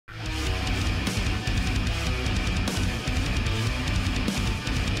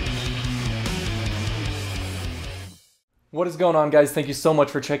What is going on, guys? Thank you so much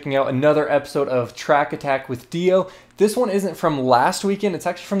for checking out another episode of Track Attack with DeeO. This one isn't from last weekend, it's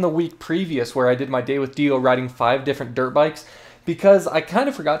actually from the week previous where I did my day with DeeO riding 5 different dirt bikes because I kind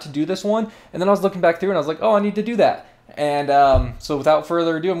of forgot to do this one, and then I was looking back through and I was like, oh, I need to do that. And so without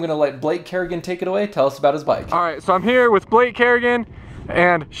further ado, I'm going to let Blake Kerrigan take it away. Tell us about his bike. All right, so I'm here with Blake Kerrigan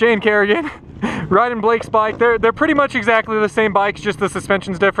and Shane Kerrigan riding Blake's bike. They're pretty much exactly the same bikes, just the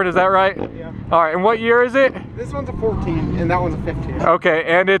suspension's different, is that right? Yeah. All right, and what year is it? This one's a 14 and that one's a 15. Okay,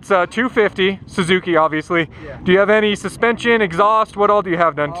 and it's a 250, Suzuki obviously. Yeah. Do you have any suspension, exhaust, what all do you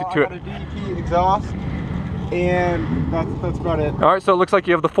have done to I it? got a DDT exhaust and that's about it. All right, so it looks like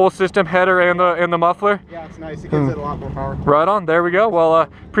you have the full system, header and the muffler. Yeah, it's nice. It gives it a lot more power. Right on, there we go. Well,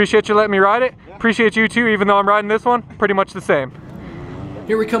 appreciate you letting me ride it. Yeah. Appreciate you too, even though I'm riding this one, pretty much the same.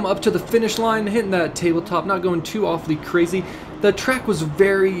 Here we come up to the finish line, hitting that tabletop, not going too awfully crazy. The track was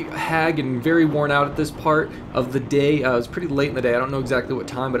very hag and very worn out at this part of the day. It was pretty late in the day. I don't know exactly what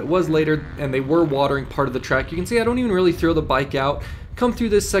time, but it was later, and they were watering part of the track. You can see I don't even really throw the bike out. Come through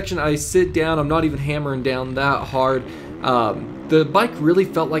this section, I sit down. I'm not even hammering down that hard. The bike really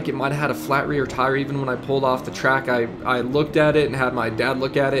felt like it might have had a flat rear tire. Even when I pulled off the track, I looked at it and had my dad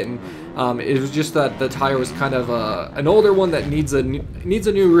look at it, and it was just that the tire was kind of an older one that needs a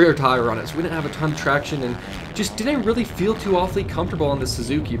new rear tire on it. So we didn't have a ton of traction and just didn't really feel too awfully comfortable on the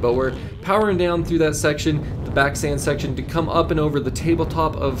Suzuki. But we're powering down through that section, the back sand section, to come up and over the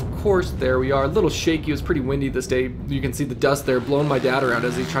tabletop. Of course, there we are. A little shaky. It was pretty windy this day. You can see the dust there blowing my dad around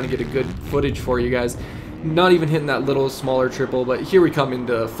as he's trying to get a good footage for you guys. Not even hitting that little smaller triple, but here we come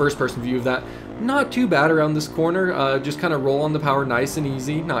into first person view of that. Not too bad around this corner. Just kind of roll on the power nice and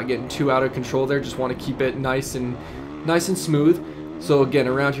easy, not getting too out of control there. Just want to keep it nice and smooth. So again,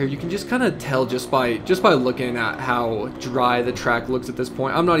 around here you can just kind of tell just by looking at how dry the track looks at this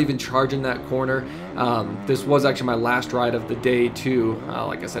point. I'm not even charging that corner. This was actually my last ride of the day too.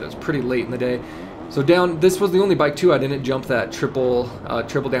 Like I said, it was pretty late in the day. So down, this was the only bike too. I didn't jump that triple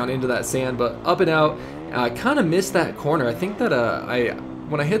down into that sand, but up and out. I kind of missed that corner. I think that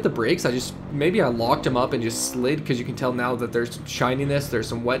when I hit the brakes, maybe I locked them up and just slid, because you can tell now that there's some shininess, there's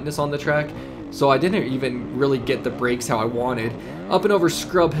some wetness on the track. So I didn't even really get the brakes how I wanted. Up and over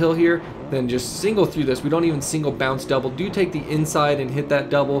Scrub Hill here, then just single through this. We don't even single bounce double. Do take the inside and hit that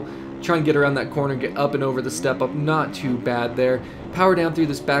double. Try and get around that corner, get up and over the step up. Not too bad there. Power down through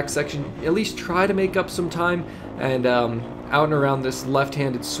this back section. At least try to make up some time. And out and around this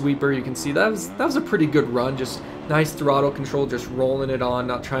left-handed sweeper, you can see that was a pretty good run. Just nice throttle control, just rolling it on,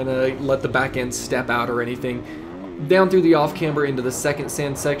 not trying to let the back end step out or anything. Down through the off camber into the second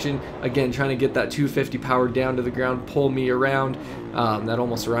sand section, again trying to get that 250 power down to the ground, pull me around. That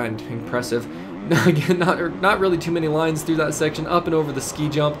almost rhymed, impressive. Again, not really too many lines through that section, up and over the ski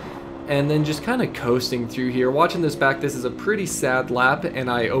jump. And then just kind of coasting through here. Watching this back, this is a pretty sad lap, and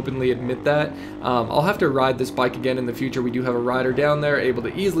I openly admit that. I'll have to ride this bike again in the future. We do have a rider down there, able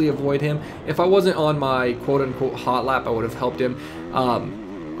to easily avoid him. If I wasn't on my quote-unquote hot lap, I would have helped him.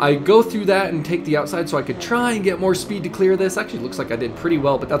 I go through that and take the outside so I could try and get more speed to clear this. Actually, looks like I did pretty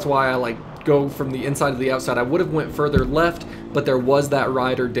well, but that's why I go from the inside to the outside. I would have went further left, but there was that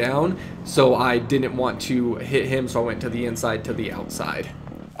rider down, so I didn't want to hit him, so I went to the inside to the outside.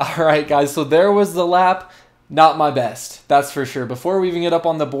 Alright guys, so there was the lap. Not my best, that's for sure. Before we even get up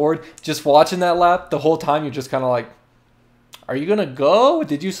on the board, just watching that lap, the whole time you're just kind of like, are you gonna go?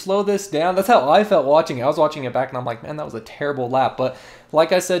 Did you slow this down? That's how I felt watching it. I was watching it back and I'm like, man, that was a terrible lap. But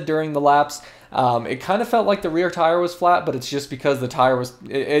like I said during the laps, it kind of felt like the rear tire was flat, but it's just because the tire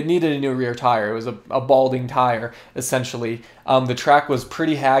it needed a new rear tire. It was a balding tire, essentially. The track was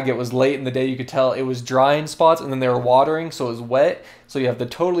pretty hag. It was late in the day. You could tell it was dry in spots, and then they were watering, so it was wet. So you have the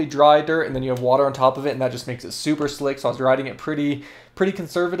totally dry dirt, and then you have water on top of it, and that just makes it super slick. So I was riding it pretty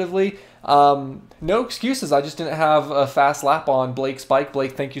conservatively. No excuses. I just didn't have a fast lap on Blake's bike.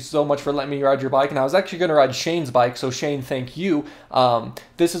 Blake, thank you so much for letting me ride your bike. And I was actually going to ride Shane's bike, so Shane, thank you.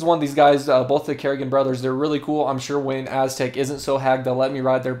 This is one of these guys, both the Kerrigan brothers. They're really cool. I'm sure when Aztec isn't so hag, they'll let me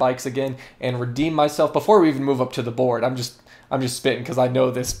ride their bikes again and redeem myself before we even move up to the board. I'm just spitting because I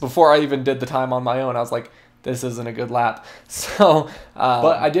know this. Before I even did the time on my own, I was like, this isn't a good lap. So,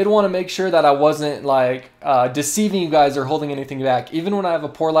 but I did want to make sure that I wasn't deceiving you guys or holding anything back. Even when I have a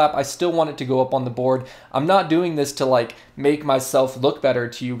poor lap, I still want it to go up on the board. I'm not doing this to make myself look better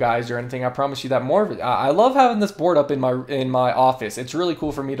to you guys or anything. I promise you that. More of it. I love having this board up in my office. It's really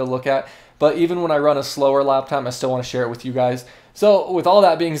cool for me to look at. But even when I run a slower lap time, I still want to share it with you guys. So with all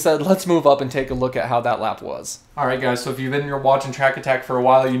that being said, let's move up and take a look at how that lap was. Alright guys, so if you've been here watching Track Attack for a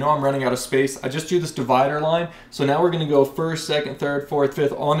while, you know I'm running out of space. I just drew this divider line, so now we're going to go first, second, third, fourth,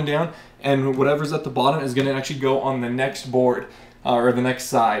 fifth, on and down, and whatever's at the bottom is going to actually go on the next board, or the next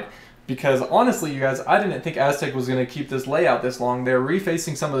side. Because honestly, you guys, I didn't think Aztec was going to keep this layout this long. They were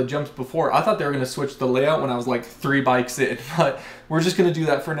refacing some of the jumps before. I thought they were going to switch the layout when I was like 3 bikes in, but we're just going to do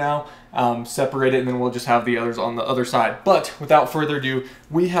that for now, separate it, and then we'll just have the others on the other side. But without further ado,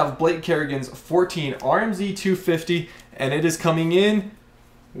 we have Blake Kerrigan's 14 RM-Z250, and it is coming in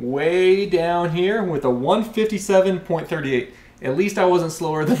way down here with a 157.38. At least I wasn't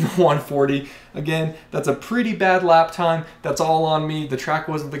slower than the 140. Again, that's a pretty bad lap time. That's all on me. The track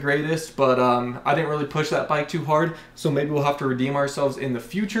wasn't the greatest, but I didn't really push that bike too hard, so maybe we'll have to redeem ourselves in the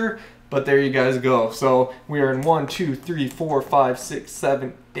future. But there you guys go. So we are in 1, 2, 3, 4, 5, 6,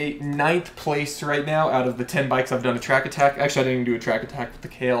 7, 8, 9th place right now out of the 10 bikes I've done a Track Attack. Actually, I didn't even do a Track Attack with the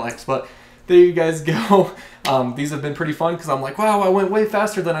KLX, but there you guys go. These have been pretty fun because I'm like, wow, I went way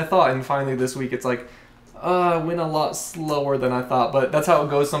faster than I thought. And finally this week it's like, I went a lot slower than I thought, but that's how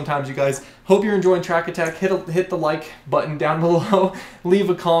it goes sometimes, you guys. Hope you're enjoying Track Attack. Hit the like button down below. Leave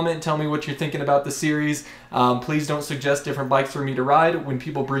a comment. Tell me what you're thinking about the series. Please don't suggest different bikes for me to ride. When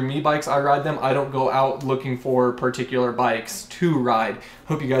people bring me bikes, I ride them. I don't go out looking for particular bikes to ride.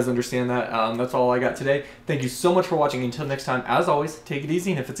 Hope you guys understand that. That's all I got today. Thank you so much for watching. Until next time, as always, take it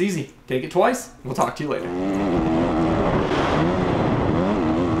easy, and if it's easy, take it twice. We'll talk to you later.